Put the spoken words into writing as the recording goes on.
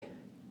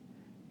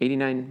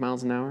89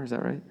 miles an hour, is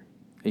that right?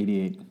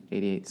 88.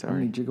 88, sorry. How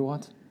many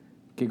gigawatts?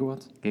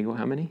 Gigawatt,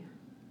 how many?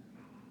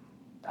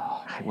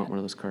 Oh, I want one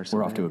of those cars.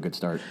 We're off to a good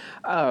start.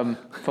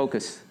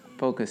 Focus.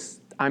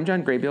 I'm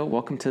John Graybill.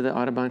 Welcome to the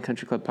Audubon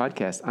Country Club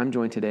podcast. I'm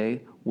joined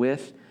today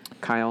with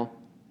Kyle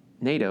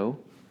Nadeau.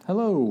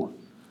 Hello.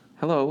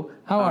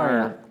 How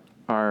are you?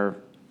 Our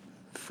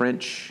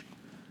French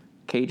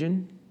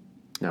Cajun?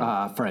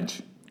 No.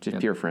 French. Just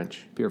pure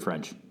French. Pure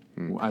French.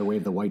 I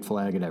wave the white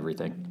flag at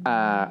everything.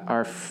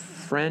 Our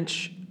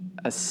French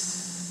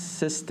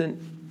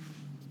assistant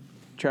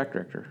track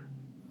director.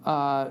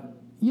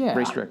 Yeah.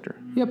 Race director.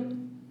 Yep.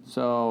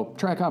 So,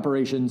 track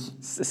operations.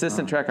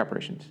 Assistant track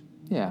operations.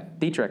 Yeah.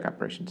 The track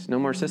operations. No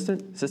more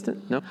assistant?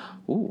 Assistant? No?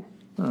 Ooh.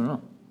 I don't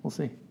know. We'll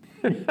see.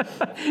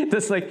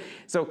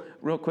 So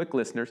real quick,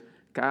 listeners,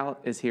 Kyle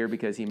is here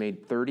because he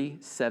made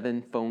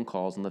 37 phone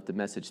calls and left a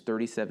message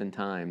 37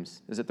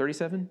 times. Is it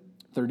 37?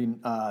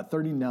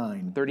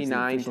 39.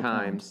 39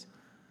 times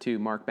to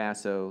Mark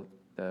Basso,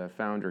 the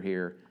founder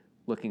here,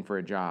 looking for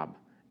a job.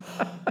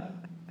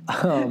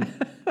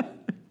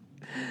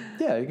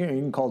 Yeah, you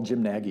can call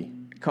Jim Nagy.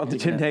 Called to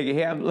Jim Nagy.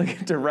 Hey, I'm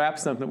looking to wrap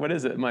something. What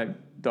is it? My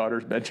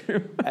daughter's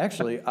bedroom.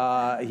 Actually,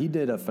 he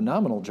did a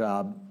phenomenal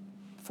job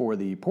for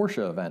the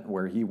Porsche event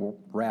where he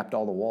wrapped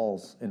all the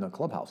walls in the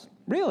clubhouse.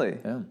 Really?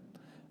 Yeah.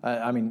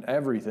 I mean,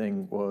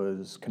 everything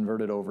was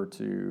converted over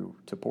to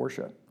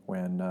Porsche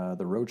when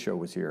the roadshow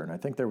was here. And I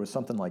think there was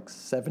something like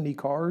 70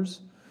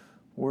 cars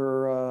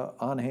were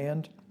on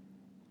hand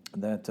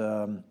that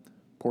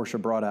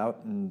Porsche brought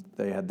out, and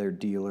they had their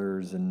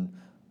dealers and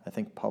I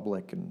think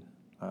public and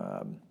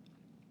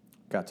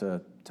got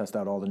to test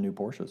out all the new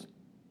Porsches.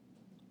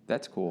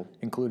 That's cool.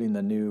 Including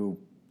the new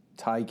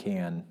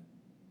Taycan.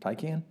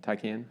 Taycan?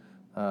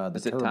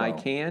 Is it turbo.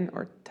 Taycan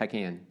or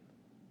Taycan?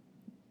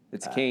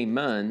 It's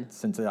Cayman.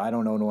 Since I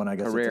don't own one, I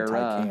guess Carrera. it's a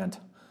Taycan.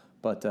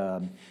 But,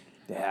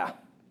 yeah.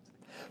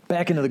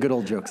 Back into the good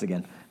old jokes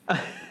again.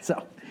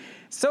 So,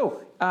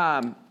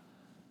 how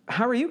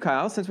are you,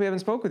 Kyle, since we haven't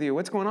spoke with you?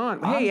 What's going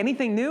on? Hey,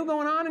 anything new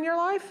going on in your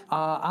life?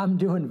 I'm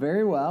doing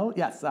very well.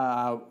 Yes,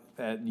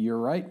 you're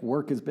right.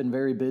 Work has been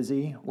very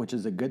busy, which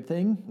is a good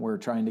thing. We're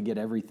trying to get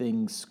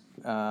everything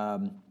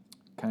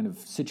kind of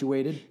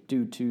situated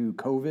due to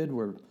COVID.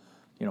 We're,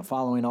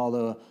 following all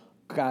the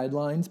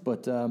guidelines,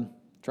 but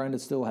trying to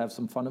still have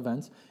some fun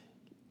events.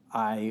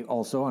 I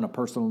also, on a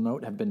personal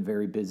note, have been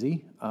very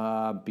busy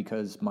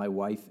because my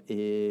wife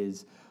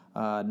is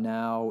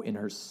now in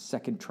her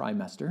second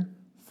trimester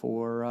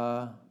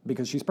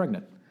because she's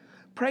pregnant.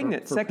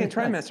 Second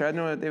trimester. I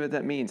don't know what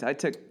that means. I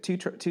took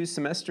two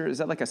semesters. Is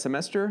that like a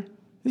semester?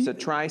 Is it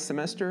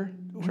tri-semester?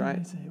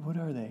 What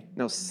are they?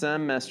 No,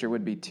 semester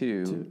would be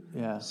two.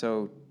 Yeah.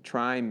 So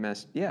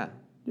trimester. Yeah.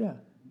 Yeah.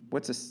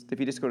 What's this? If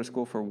you just go to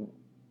school for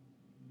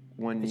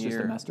 1 year. It's just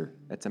a mester?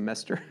 It's a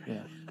mester.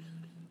 Yeah.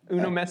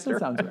 Unomester? That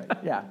sounds right.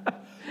 Yeah.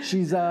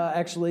 She's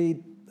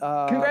actually...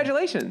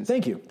 Congratulations.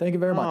 Thank you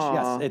very much.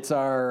 Aww. Yes,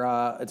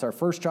 it's our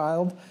first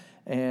child,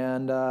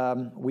 and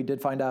we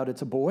did find out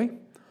it's a boy,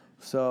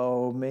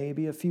 so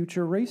maybe a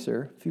future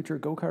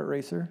go-kart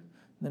racer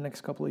in the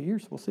next couple of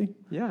years. We'll see.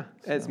 Yeah.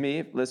 So. As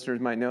me, listeners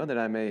might know that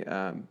I'm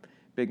a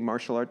big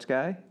martial arts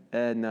guy,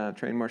 and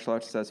trained martial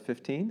arts since I was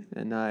 15,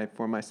 and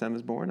before my son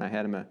was born, I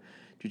had him a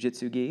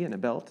jiu-jitsu gi and a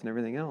belt and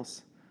everything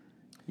else.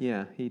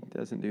 Yeah, he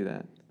doesn't do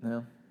that.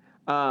 No.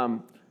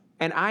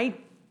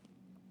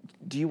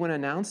 Do you want to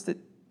announce that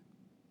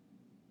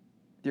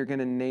you're going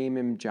to name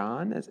him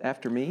John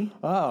after me?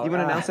 Oh, you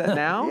want to announce that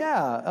now?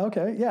 Yeah.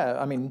 Okay. Yeah.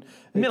 I mean,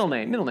 middle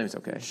name's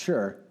okay.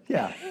 Sure.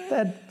 Yeah.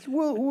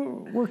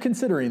 We're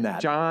considering that.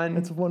 John.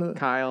 That's one of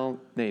Kyle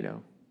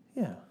Nadeau.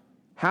 Yeah.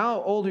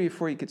 How old are you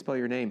before you could spell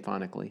your name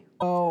phonetically?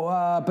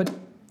 But.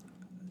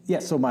 Yeah,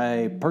 so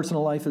my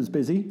personal life is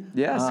busy.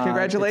 Yes,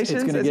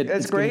 congratulations.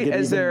 It's great.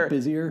 Is there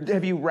busier?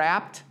 Have you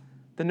wrapped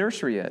the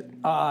nursery yet?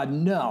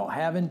 No,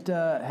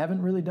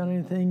 haven't really done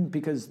anything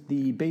because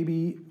the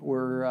baby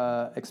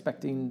we're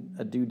expecting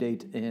a due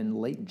date in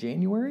late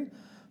January.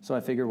 So I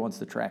figure once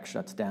the track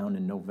shuts down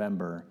in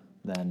November,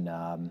 then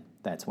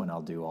that's when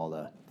I'll do all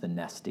the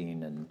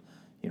nesting and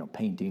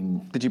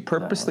painting. Did you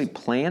purposely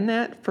plan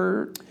that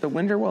for the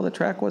winter while the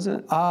track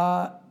wasn't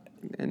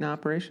in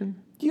operation?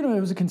 It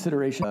was a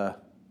consideration.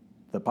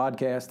 The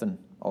podcast and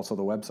also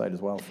the website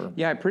as well.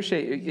 Yeah, I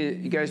appreciate it.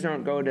 You guys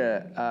don't go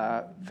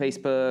to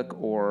Facebook,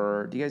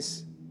 or do you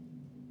guys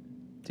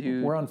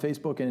do? We're on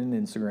Facebook and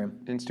Instagram.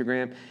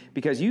 Instagram,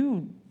 because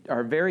you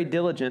are very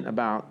diligent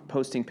about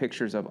posting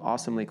pictures of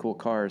awesomely cool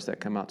cars that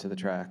come out to the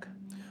track.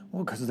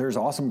 Well, because there's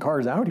awesome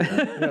cars out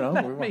here.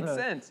 That makes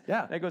sense.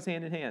 Yeah. That goes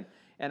hand in hand.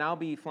 And I'll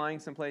be flying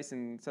someplace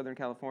in Southern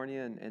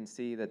California and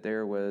see that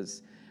there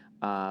was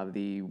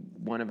the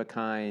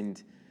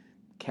one-of-a-kind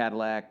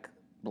Cadillac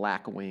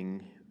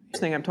Blackwing. This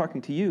thing, I'm talking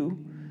to you.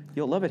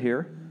 You'll love it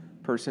here.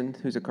 Person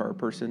who's a car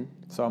person.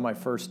 Saw my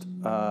first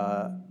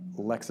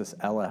Lexus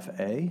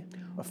LFA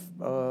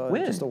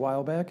when? Just a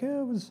while back. Yeah,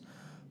 it was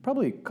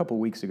probably a couple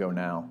weeks ago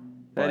now.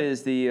 That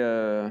is the...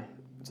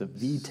 it's a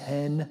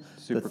V10.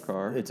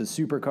 Supercar. It's a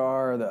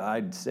supercar that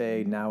I'd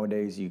say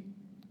nowadays you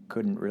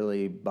couldn't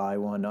really buy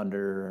one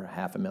under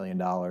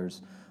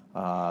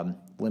 $500,000,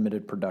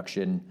 limited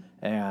production.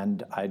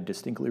 And I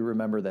distinctly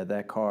remember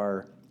that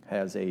car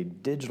has a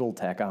digital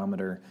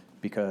tachometer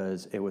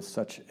because it was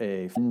such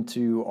a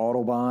to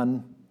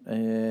Autobahn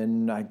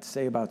in, I'd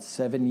say, about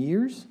 7, 8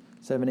 years.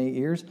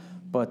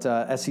 But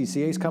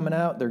SCCA is coming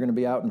out. They're going to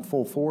be out in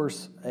full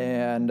force,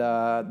 and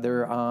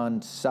they're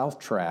on South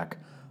Track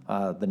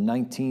the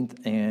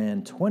 19th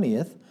and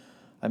 20th.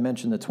 I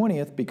mentioned the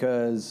 20th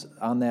because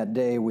on that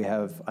day we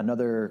have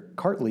another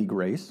kart league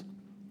race.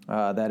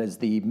 That is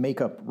the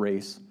makeup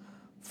race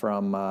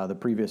from the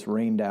previous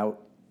rained out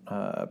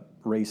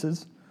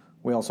races.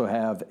 We also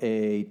have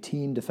a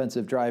teen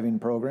defensive driving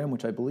program,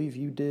 which I believe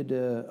you did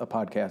a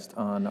podcast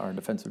on our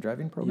defensive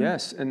driving program.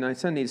 Yes, and I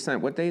need to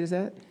sign. What date is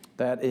that?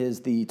 That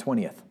is the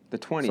 20th. The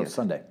 20th. So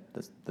Sunday.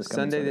 This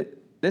coming Sunday.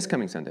 This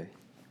coming Sunday.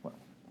 Well,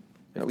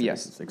 Oh,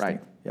 yes, right.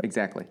 Yep.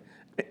 Exactly.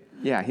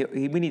 Yeah,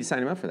 we need to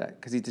sign him up for that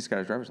because he just got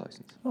his driver's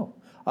license. Oh.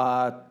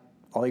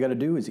 All you got to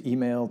do is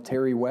email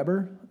Terry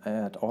Weber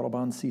at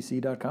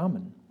autobahncc.com,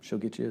 and she'll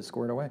get you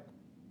squared away.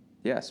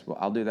 Yes, well,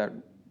 I'll do that.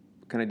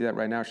 Can I do that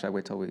right now, or should I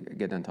wait till we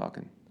get done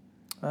talking?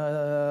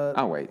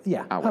 I'll wait.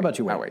 Yeah. How about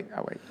you wait?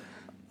 I'll wait.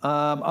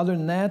 Other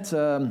than that,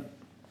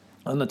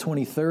 on the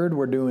 23rd,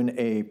 we're doing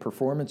a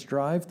performance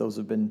drive. Those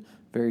have been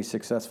very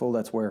successful.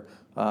 That's where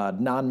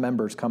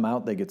non-members come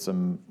out. They get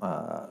some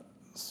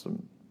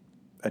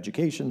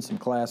education, some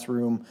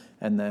classroom,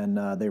 and then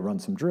they run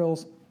some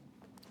drills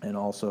and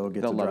also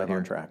get to drive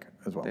on track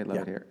as well. They love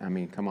it here. I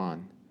mean, come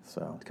on.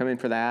 So come in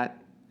for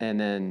that and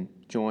then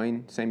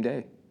join same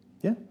day.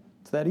 Yeah,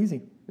 it's that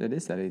easy. It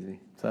is that easy.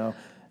 So,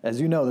 as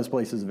you know, this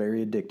place is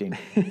very addicting.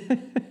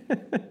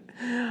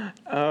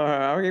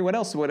 Okay, what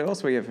else? What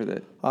else we have for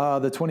that?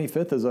 The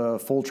 25th is a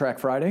full track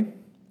Friday.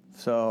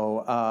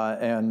 So,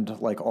 and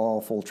like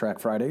all full track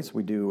Fridays,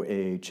 we do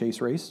a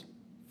chase race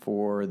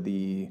for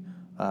the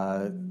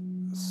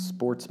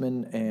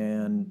Sportsman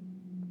and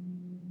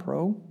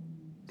Pro.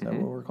 Is that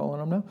what we're calling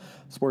them now?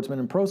 Sportsman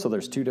and Pro. So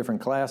there's 2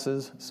 different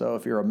classes. So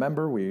if you're a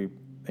member, we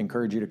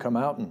encourage you to come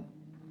out and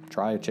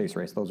try a chase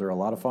race. Those are a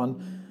lot of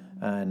fun.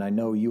 And I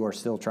know you are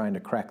still trying to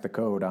crack the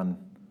code on.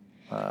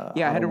 I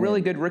had a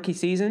really good rookie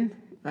season.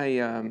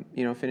 I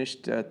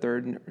finished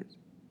third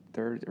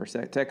or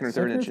second or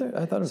third.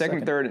 I thought it was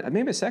second. Third,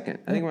 maybe a second.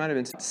 I think it might have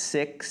been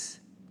 6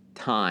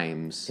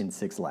 times in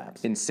 6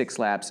 laps. In 6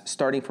 laps,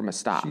 starting from a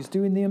stop. She's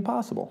doing the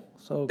impossible.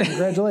 So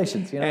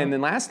congratulations. And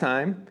then last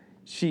time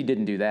she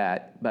didn't do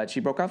that, but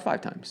she broke out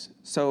 5 times.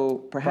 So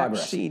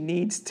perhaps she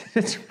needs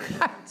to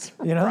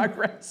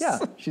progress. Yeah,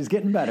 she's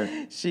getting better.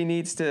 She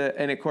needs to,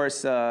 and of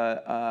course,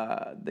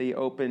 the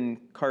open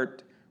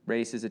kart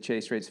race is a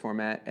chase race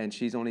format, and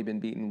she's only been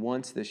beaten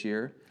once this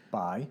year.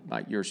 By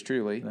yours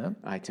truly. Yeah.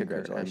 I took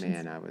her.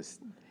 Man, I was.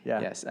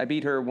 Yeah. Yes, I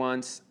beat her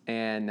once,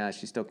 and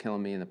she's still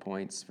killing me in the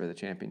points for the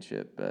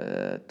championship.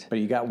 But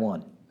you got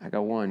one. I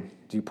got one.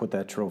 Do you put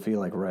that trophy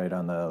right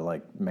on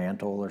the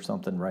mantle or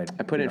something? Right.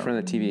 I put it in front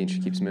of the TV, and she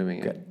keeps moving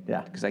it. Good.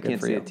 Yeah. Because I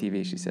can't see the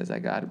TV. She says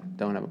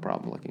don't have a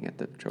problem looking at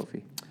the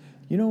trophy.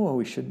 You know what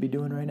we should be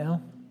doing right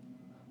now?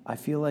 I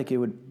feel like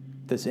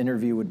this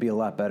interview would be a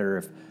lot better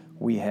if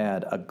we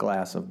had a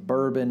glass of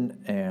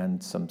bourbon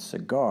and some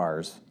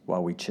cigars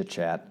while we chit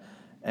chat,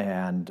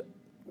 and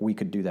we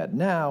could do that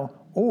now,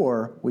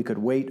 or we could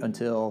wait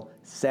until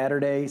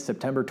Saturday,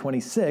 September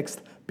 26th,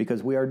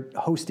 because we are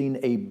hosting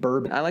a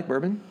bourbon. I like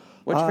bourbon.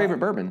 What's your favorite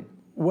bourbon?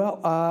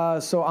 Well,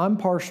 so I'm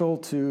partial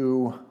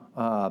to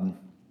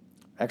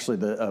actually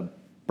the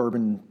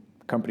bourbon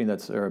company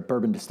or a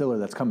bourbon distiller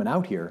that's coming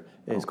out here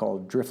is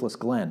called Driftless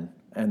Glen,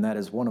 and that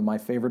is one of my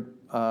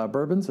favorite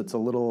bourbons. It's a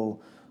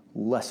little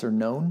lesser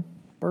known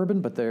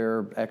bourbon, but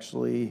they're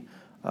actually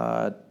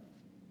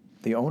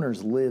the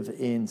owners live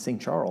in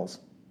St. Charles,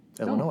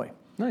 Illinois.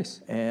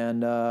 Nice.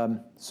 And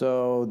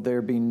so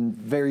they're being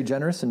very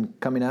generous and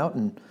coming out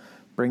and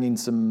bringing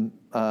some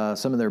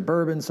of their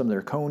bourbons, some of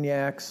their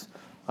cognacs,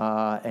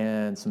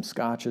 and some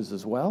scotches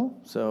as well.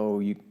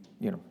 So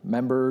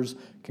members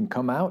can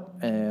come out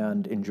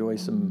and enjoy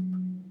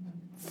some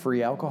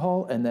free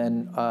alcohol. And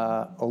then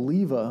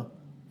Oliva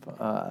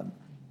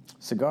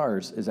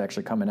Cigars is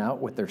actually coming out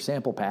with their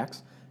sample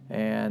packs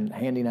and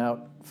handing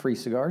out free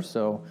cigars.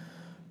 So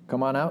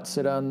come on out,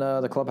 sit on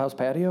the clubhouse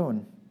patio,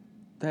 and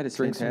that is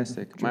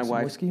fantastic. My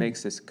wife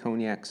makes this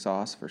cognac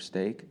sauce for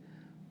steak.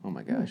 Oh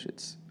my gosh,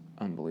 it's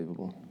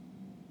unbelievable.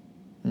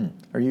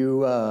 Are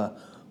you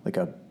like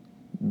a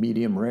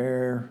medium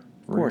rare?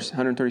 Of course,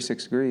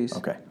 136 degrees.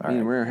 Okay,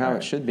 medium rare, how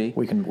it should be.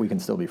 We can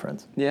still be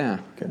friends. Yeah.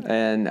 Good.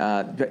 And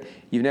but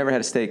you've never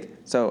had a steak.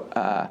 So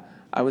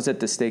I was at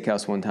the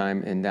steakhouse one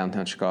time in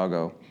downtown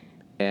Chicago,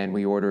 and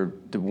we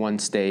ordered the one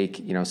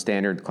steak,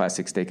 standard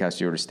classic steakhouse.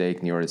 You order steak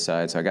and you order the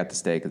side. So I got the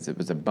steak. It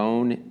was a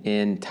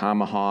bone-in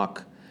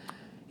tomahawk.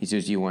 He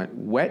says, "Do you want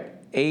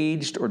wet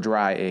aged or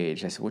dry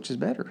aged?" I said, "Which is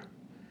better?"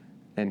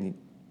 And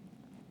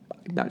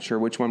not sure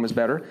which one was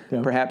better.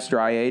 Yeah. Perhaps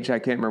dry aged. I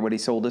can't remember what he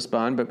sold us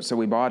on, but so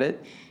we bought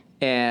it,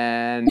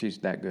 and she's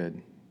that good.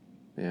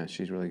 Yeah,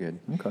 she's really good.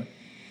 Okay.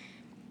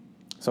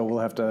 So we'll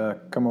have to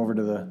come over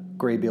to the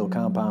Graybeal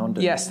compound.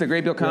 Yes, the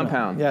Graybeal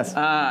compound. Yes.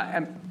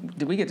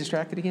 Did we get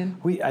distracted again?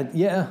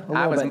 Yeah, a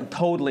I little was bit.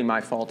 totally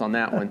my fault on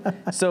that one.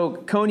 So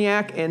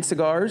cognac and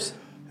cigars.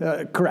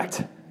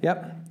 Correct.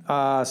 Yep.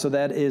 So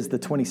that is the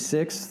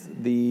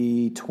 26th.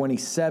 The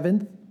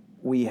 27th,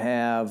 we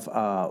have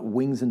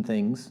Wings and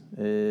Things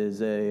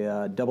is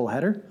a double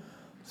header.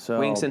 So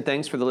Wings and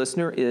Things for the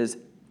listener is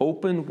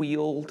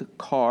open-wheeled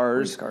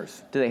cars. Race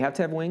cars. Do they have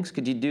to have wings?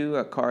 Could you do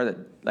a car that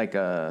like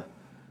a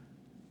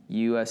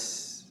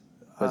US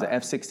was it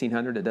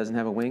F-1600 that doesn't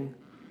have a wing?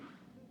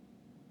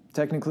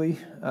 Technically,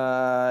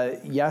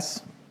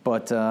 yes,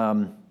 but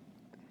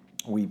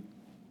we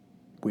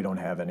don't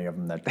have any of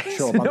them that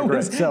show up on the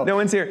grid. So no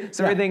one's here.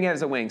 So yeah. everything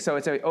has a wing. So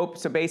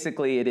so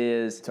basically it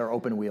is It's our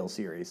open wheel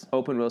series.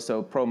 open wheel.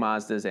 So Pro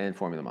Mazdas and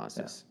Formula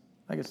Mazdas.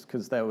 I guess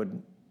because that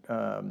would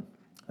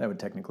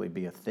technically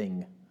be a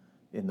thing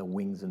in the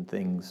Wings and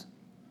Things.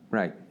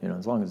 Right.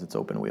 As long as it's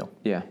open wheel.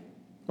 Yeah.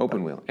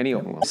 Open wheel. Any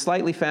open wheel.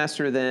 Slightly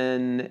faster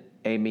than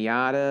a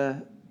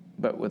Miata,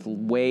 but with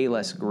way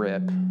less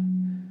grip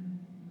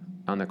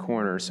on the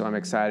corner. So I'm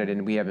excited,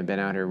 and we haven't been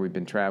out here. We've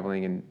been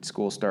traveling, and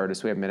school started,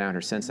 so we haven't been out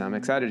here since then. I'm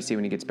excited to see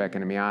when he gets back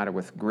in a Miata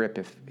with grip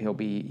if he'll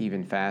be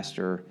even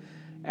faster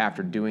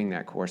after doing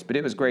that course. But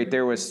it was great.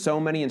 There was so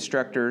many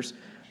instructors.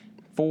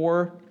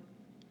 4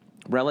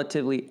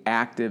 relatively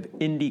active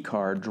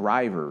IndyCar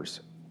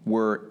drivers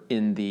were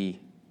in the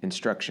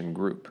instruction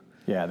group.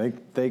 Yeah,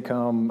 they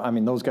come. I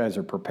mean, those guys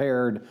are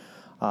prepared.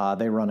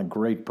 They run a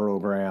great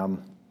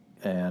program,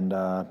 and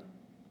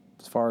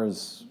as far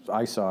as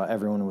I saw,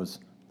 everyone was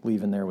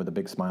leaving there with a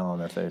big smile on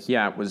their face.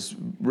 Yeah, it was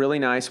really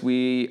nice.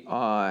 We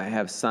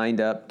have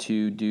signed up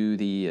to do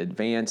the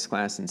advanced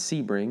class in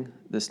Sebring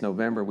this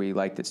November. We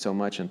liked it so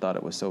much and thought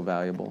it was so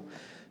valuable.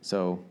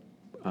 So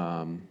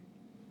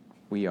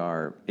we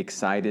are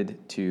excited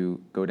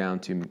to go down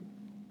to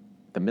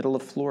the middle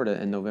of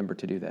Florida in November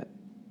to do that.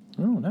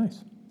 Oh,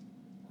 nice.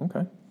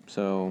 Okay.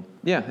 So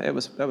yeah, that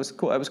was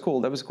cool. That was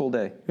cool. That was a cool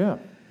day. Yeah.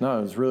 No,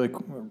 it was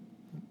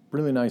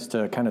really nice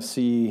to kind of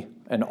see,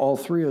 and all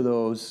 3 of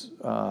those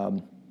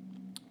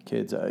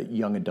kids,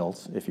 young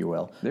adults, if you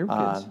will. They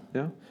were kids.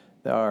 Yeah.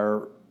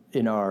 Are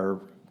in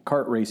our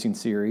kart racing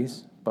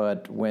series,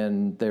 but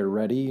when they're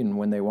ready and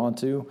when they want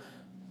to,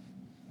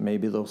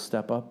 maybe they'll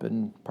step up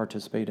and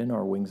participate in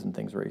our Wings and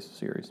Things race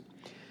series.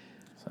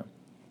 So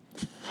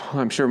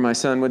I'm sure my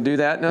son would do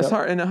that in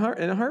Yep.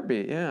 in a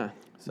heartbeat. Yeah.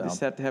 So. You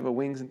just have to have a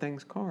Wings and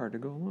Things car to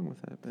go along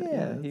with that. But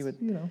yeah, he would.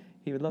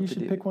 He would love you to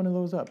should do. Pick one of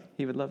those up.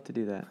 He would love to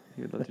do that.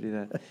 He would love to do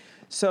that.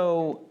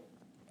 So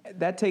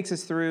that takes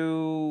us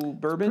through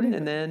bourbon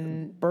and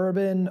then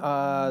bourbon.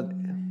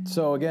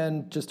 So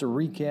again, just to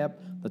recap,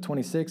 the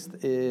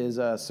 26th is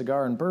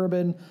cigar and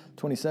bourbon.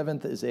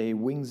 27th is a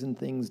Wings and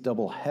Things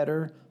double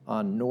header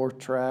on North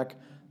Track,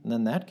 and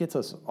then that gets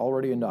us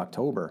already into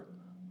October.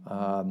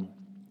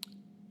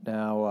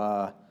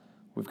 Now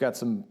we've got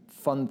some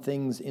fun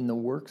things in the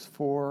works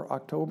for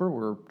October.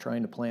 We're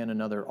trying to plan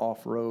another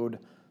off-road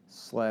 /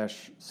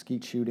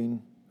 skeet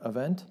shooting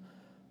event.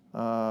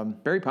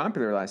 very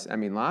popular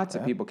lots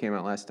of people came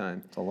out last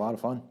time. It's a lot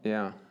of fun.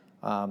 Yeah.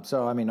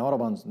 So, I mean,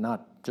 Audubon's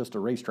not just a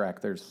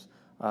racetrack.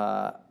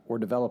 We're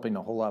developing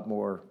a whole lot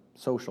more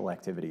social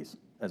activities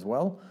as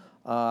well.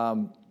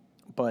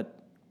 But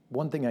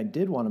one thing I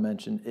did want to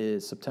mention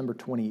is September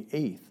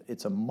 28th.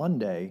 It's a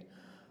Monday.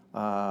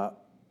 A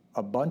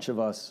bunch of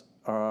us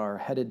are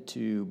headed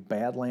to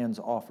Badlands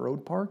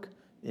Off-Road Park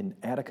in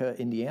Attica,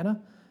 Indiana,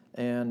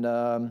 and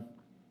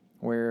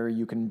where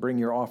you can bring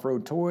your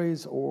off-road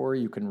toys or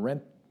you can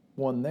rent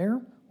one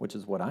there, which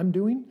is what I'm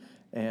doing,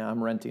 and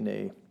I'm renting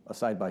a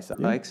side-by-side.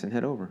 Bikes and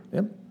head over.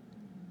 Yep.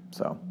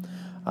 So,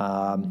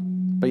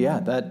 but yeah,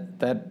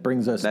 that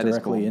brings us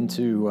directly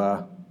into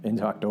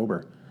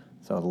October,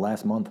 so the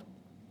last month.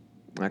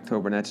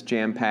 October, and that's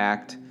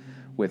jam-packed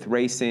with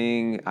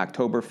racing,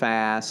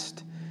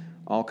 Oktoberfest,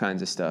 all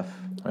kinds of stuff.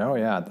 Oh,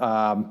 yeah.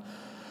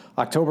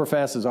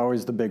 Oktoberfest is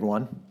always the big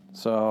one.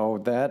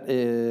 So that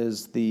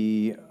is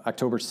the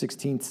October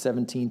 16th,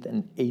 17th,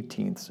 and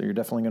 18th. So you're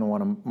definitely going to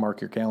want to mark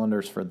your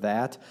calendars for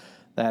that.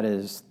 That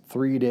is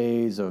 3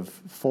 days of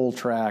full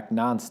track,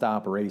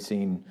 nonstop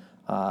racing,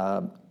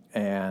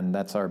 and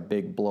that's our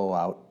big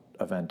blowout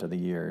event of the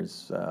year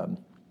is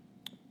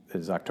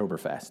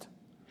Oktoberfest.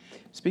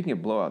 Speaking of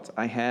blowouts,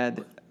 I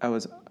had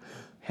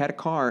a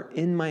car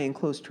in my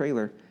enclosed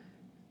trailer.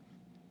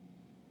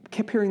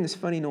 Kept hearing this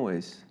funny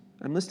noise.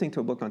 I'm listening to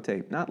a book on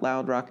tape, not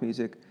loud rock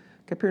music.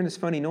 Kept hearing this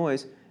funny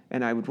noise,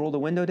 and I would roll the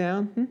window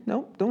down.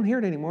 Nope, don't hear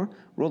it anymore.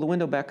 Roll the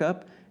window back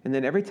up, and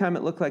then every time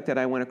it looked like that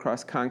I went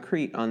across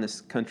concrete on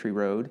this country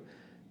road,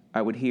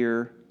 I would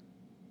hear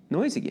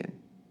noise again.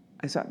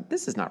 I thought,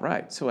 this is not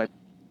right. So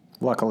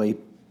Luckily,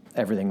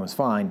 everything was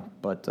fine,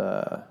 but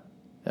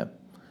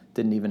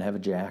didn't even have a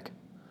jack.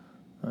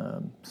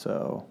 But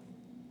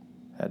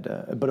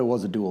it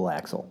was a dual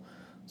axle.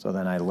 So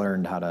then I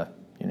learned how to,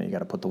 you got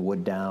to put the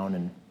wood down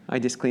and. I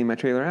just cleaned my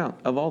trailer out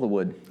of all the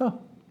wood. Oh.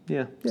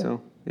 Yeah.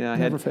 So yeah,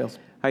 Never fails.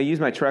 I used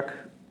my truck.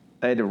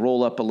 I had to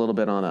roll up a little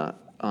bit on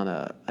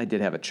I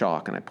did have a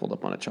chalk, and I pulled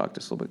up on a chalk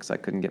just a little bit because I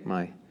couldn't get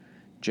my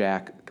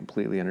jack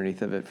completely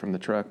underneath of it from the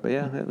truck. But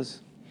yeah,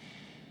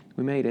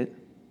 we made it.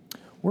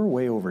 We're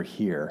way over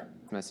here.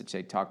 Message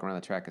say Talk Around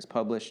the Track is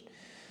published.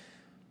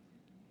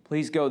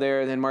 Please go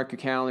there, then mark your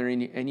calendar,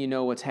 and you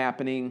know what's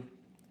happening.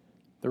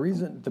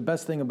 The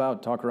best thing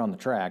about Talk Around the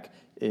Track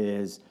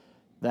is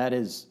that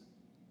is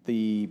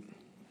the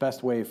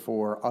best way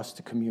for us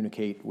to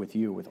communicate with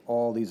you with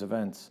all these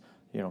events,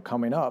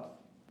 coming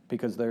up,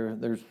 because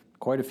there's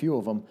quite a few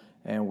of them,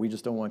 and we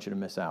just don't want you to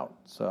miss out.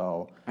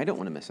 So I don't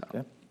want to miss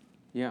out.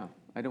 Yeah,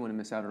 I don't want to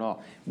miss out at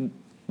all.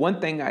 One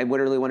thing I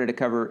really wanted to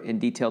cover in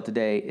detail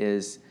today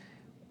is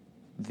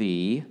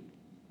the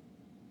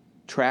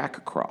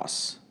track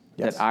cross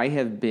that I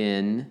have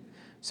been.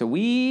 So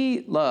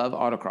we love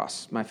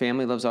autocross. My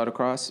family loves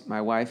autocross.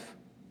 My wife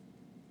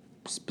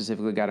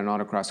specifically got an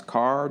autocross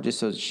car just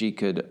so she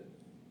could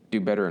do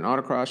better in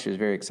autocross. She was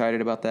very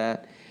excited about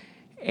that.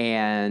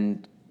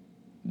 And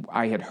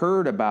I had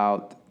heard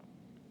about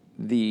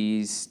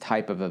these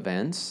type of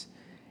events,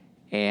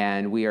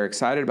 and we are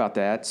excited about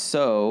that.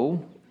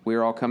 So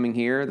we're all coming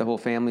here. The whole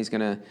family's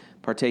going to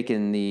partake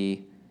in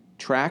the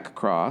track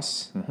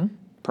cross,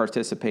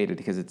 participated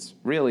because it's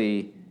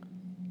really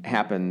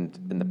happened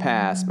in the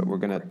past, but we're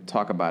going to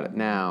talk about it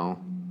now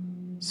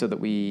so that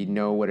we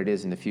know what it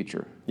is in the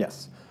future.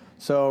 Yes.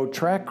 So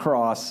track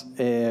cross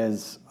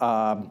is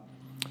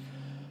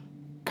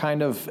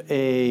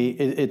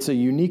it's a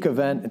unique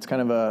event. It's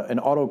kind of an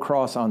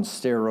autocross on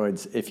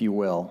steroids, if you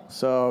will.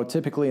 So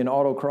typically in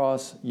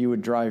autocross, you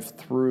would drive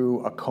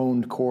through a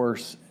coned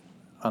course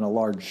on a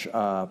large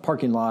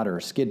parking lot or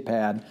a skid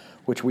pad,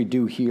 which we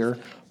do here.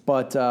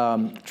 But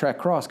track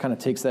cross kind of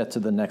takes that to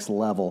the next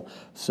level.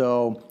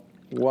 So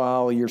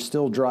while you're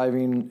still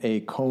driving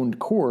a coned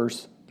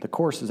course, the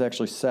course is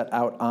actually set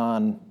out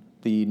on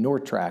the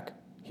North Track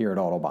here at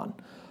Autobahn.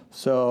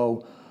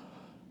 So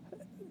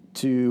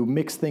to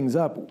mix things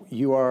up,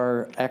 you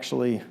are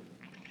actually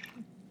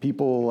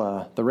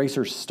the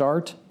racers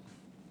start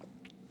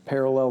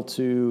parallel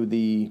to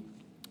the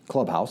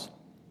clubhouse.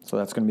 So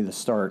that's going to be the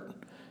start,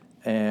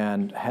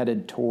 and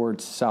headed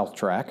towards South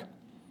Track.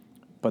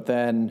 But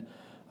then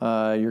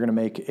you're going to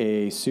make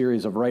a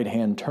series of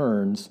right-hand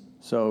turns.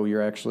 So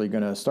you're actually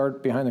going to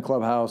start behind the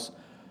clubhouse,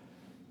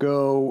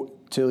 go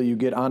till you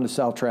get onto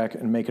South Track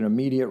and make an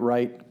immediate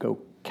right, go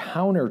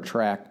counter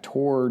track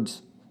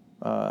towards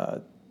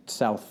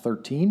South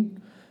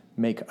 13,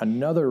 make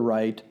another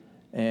right,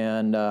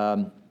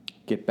 and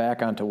get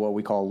back onto what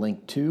we call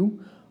Link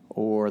 2,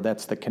 or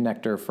that's the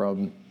connector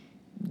from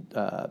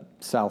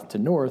south to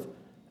north.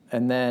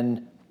 And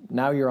then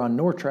now you're on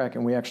North Track,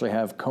 and we actually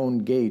have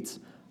coned gates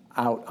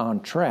out on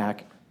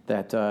track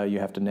that you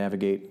have to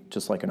navigate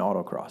just like an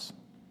autocross.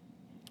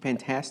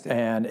 Fantastic.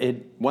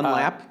 And one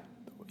lap?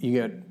 You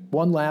get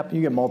one lap,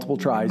 you get multiple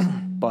tries,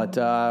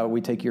 but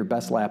we take your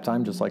best lap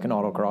time just like an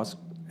autocross.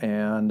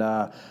 And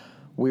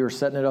we were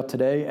setting it up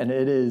today, and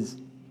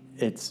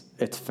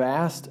it's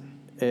fast,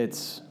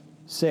 it's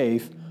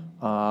safe,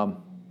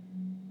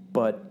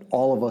 but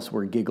all of us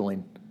were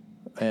giggling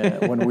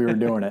when we were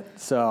doing it.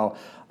 So,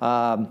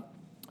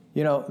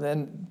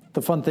 then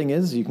the fun thing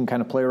is you can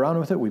kind of play around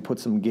with it. We put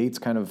some gates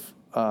kind of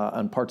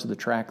on parts of the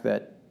track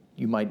that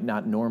you might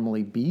not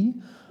normally be,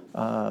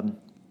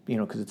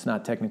 because it's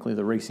not technically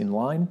the racing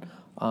line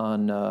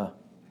on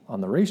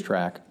the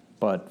racetrack.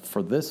 But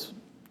for this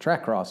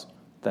track cross,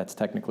 that's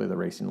technically the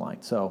racing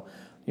line. So,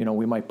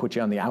 we might put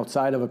you on the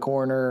outside of a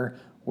corner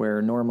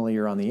where normally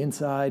you're on the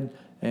inside,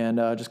 and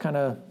just kind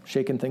of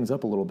shaking things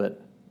up a little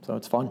bit. So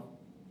it's fun.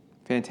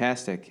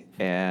 Fantastic.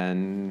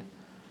 And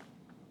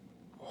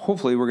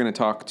hopefully we're going to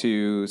talk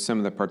to some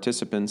of the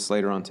participants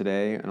later on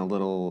today in a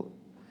little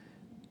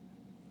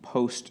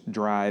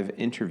post-drive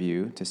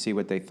interview to see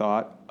what they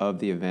thought of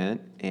the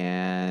event,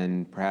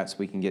 and perhaps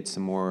we can get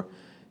some more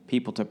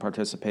people to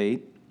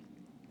participate.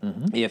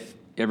 Mm-hmm. If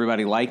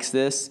everybody likes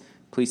this,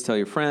 please tell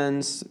your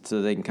friends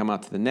so they can come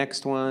out to the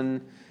next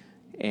one,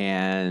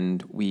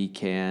 and we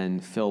can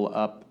fill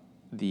up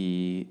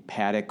the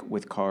paddock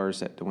with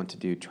cars that want to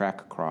do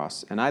track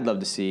cross. And I'd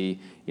love to see,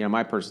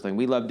 my personal thing,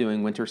 we love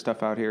doing winter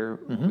stuff out here.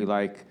 Mm-hmm.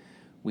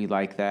 We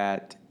like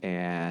that,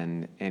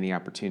 and any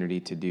opportunity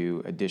to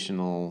do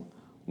additional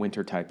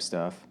winter type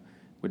stuff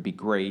would be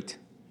great.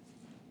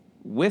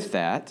 With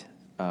that,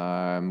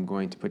 I'm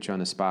going to put you on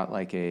the spot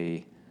like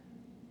a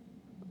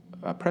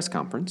press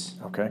conference.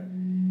 Okay.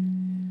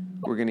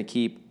 We're going to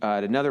keep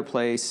at another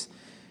place.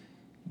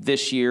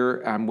 This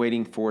year, I'm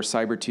waiting for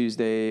Cyber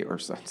Tuesday,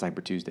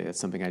 that's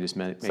something I just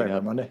made Cyber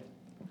up. Monday.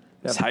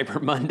 Yep.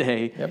 Cyber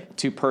Monday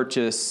to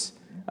purchase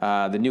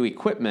the new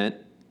equipment.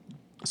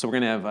 So we're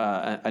going to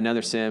have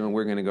another sim, and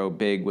we're going to go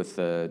big with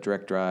the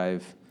direct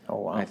drive,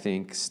 I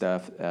think,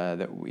 stuff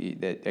that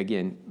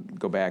again,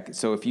 go back.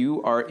 So if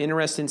you are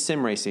interested in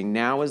sim racing,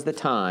 now is the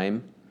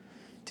time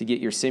to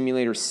get your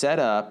simulator set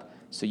up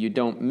so you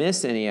don't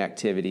miss any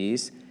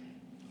activities.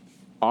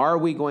 Are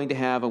we going to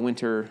have a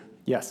winter?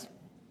 Yes.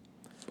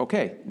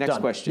 Okay, next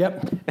Done. question.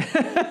 Yep.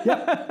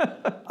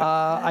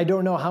 I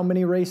don't know how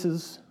many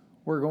races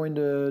we're going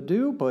to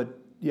do, but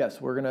yes,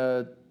 we're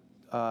going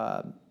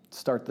to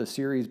start the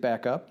series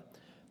back up.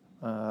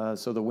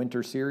 So the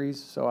winter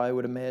series. So I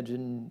would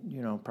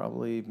imagine,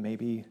 probably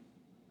maybe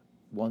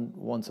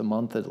once a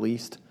month at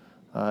least,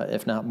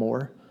 if not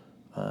more.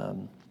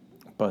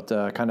 But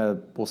kind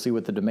of we'll see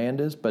what the demand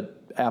is.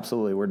 But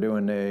absolutely, we're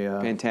doing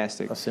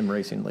fantastic a sim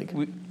racing league.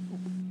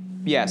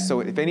 Yes. So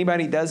if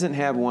anybody doesn't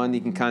have one,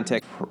 you can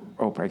contact.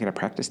 Oh, I got to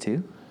practice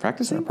too.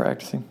 Practicing?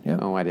 Practicing. Yeah.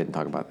 Oh, I didn't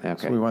talk about that.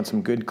 Okay. So we want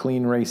some good,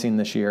 clean racing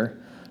this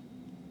year.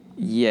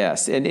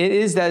 Yes, and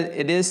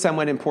it is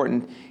somewhat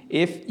important.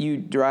 If you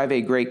drive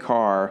a great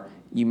car,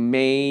 you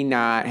may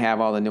not have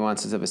all the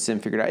nuances of a sim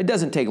figured out. It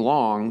doesn't take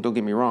long, don't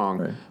get me wrong,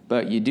 right.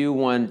 But you do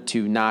want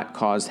to not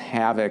cause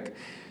havoc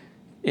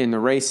in the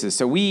races.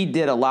 So we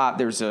did a lot.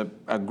 There's a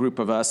group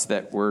of us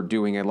that were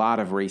doing a lot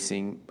of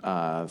racing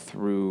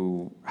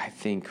through, I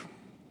think,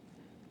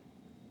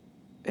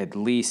 at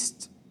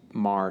least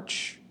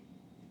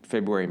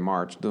February,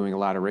 March, doing a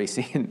lot of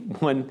racing. And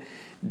one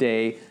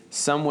day,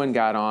 someone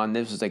got on.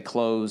 This was a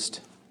closed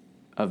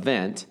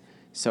event.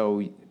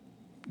 So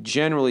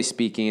generally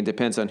speaking, it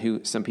depends on who.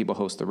 Some people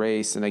host the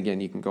race. And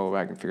again, you can go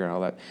back and figure out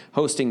all that.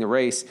 Hosting the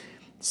race,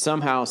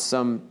 somehow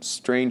some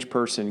strange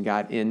person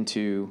got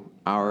into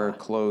our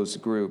closed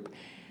group.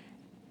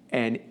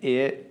 And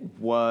it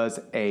was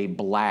a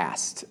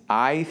blast.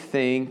 I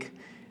think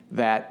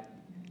that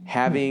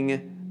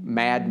having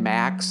Mad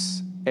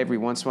Max every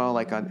once in a while,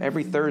 like on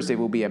every Thursday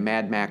will be a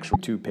Mad Max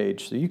YouTube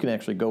page, so you can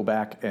actually go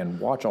back and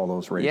watch all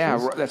those races.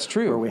 Yeah, that's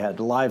true. Where we had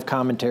live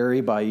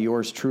commentary by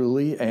yours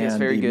truly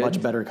and the much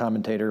better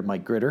commentator,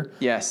 Mike Gritter.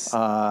 Yes.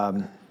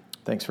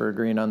 Thanks for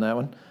agreeing on that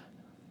one.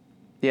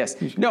 Yes.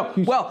 No.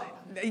 Well,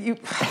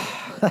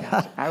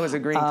 I was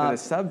agreeing to the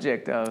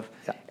subject of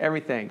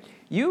everything.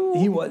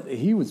 He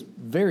was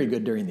very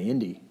good during the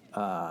Indy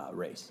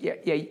race.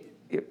 Yeah,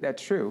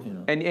 that's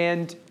true.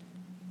 And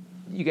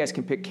you guys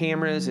can pick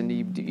cameras and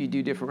you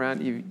do different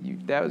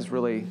rounds. That was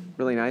really,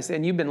 really nice.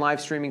 And you've been live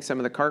streaming some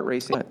of the kart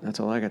racing. That's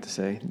all I got to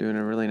say. Doing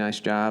a really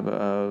nice job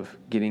of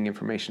getting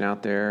information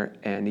out there.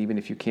 And even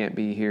if you can't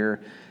be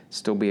here,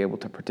 still be able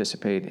to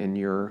participate in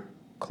your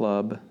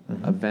club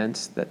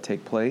events that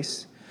take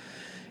place.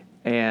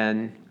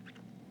 And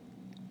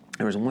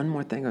there was one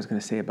more thing I was going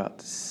to say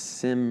about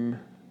sim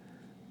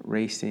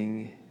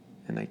racing,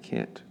 and I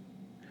can't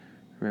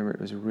remember.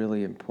 It was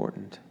really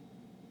important.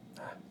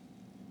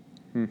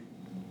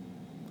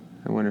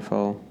 I wonder if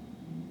I'll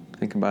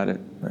think about it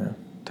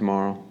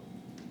tomorrow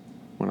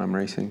when I'm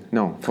racing.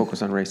 No,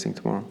 focus on racing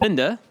tomorrow.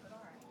 Linda.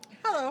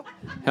 Hello.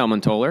 Helman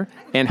Toller.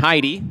 And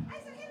Heidi.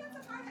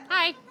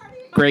 Hi.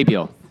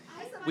 Graybeal.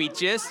 We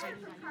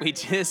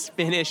just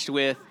finished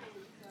with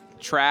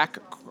track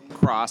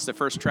cross, the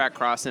first track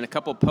cross, and a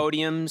couple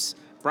podiums.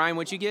 Brian,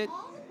 what'd you get?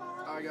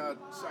 I got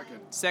second.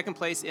 Second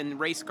place in the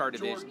race car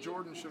division.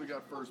 Jordan should have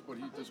got first, but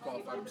he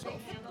disqualified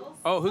himself.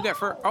 Oh, who got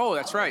first? Oh,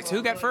 that's right. So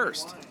who got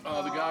first?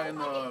 The guy in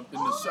the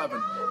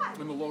 7,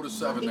 in the Lotus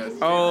 7.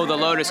 The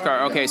Lotus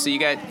car. Okay, so you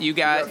got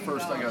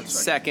first. I got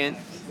second.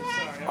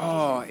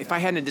 Oh, if I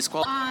hadn't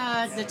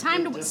disqualified. The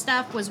timed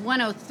stuff was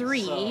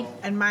 103.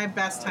 And my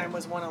best time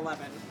was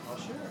 111.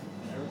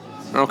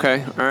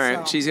 Okay, all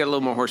right. She's got a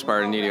little more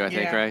horsepower than you do, I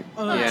think, right?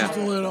 Just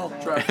a little.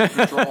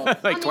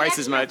 Like twice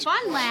as much.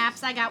 Fun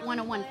laps, I got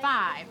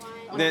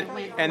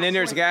 101.5. And then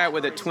there's a guy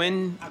with a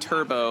twin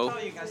turbo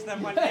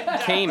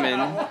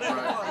Cayman,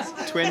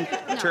 twin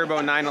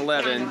turbo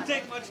 911,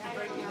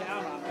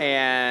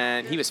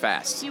 and he was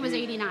fast. He was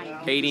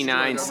 89.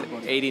 89.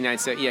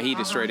 Yeah, he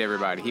destroyed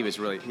everybody. He was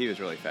really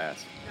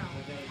fast.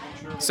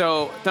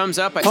 So, thumbs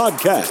up.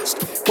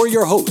 Podcast, where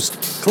your host,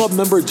 club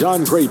member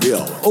John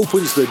Graybill,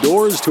 opens the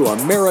doors to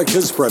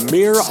America's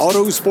premier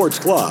auto sports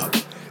club.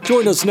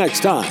 Join us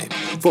next time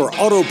for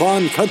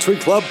Autobahn Country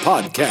Club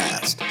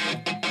Podcast.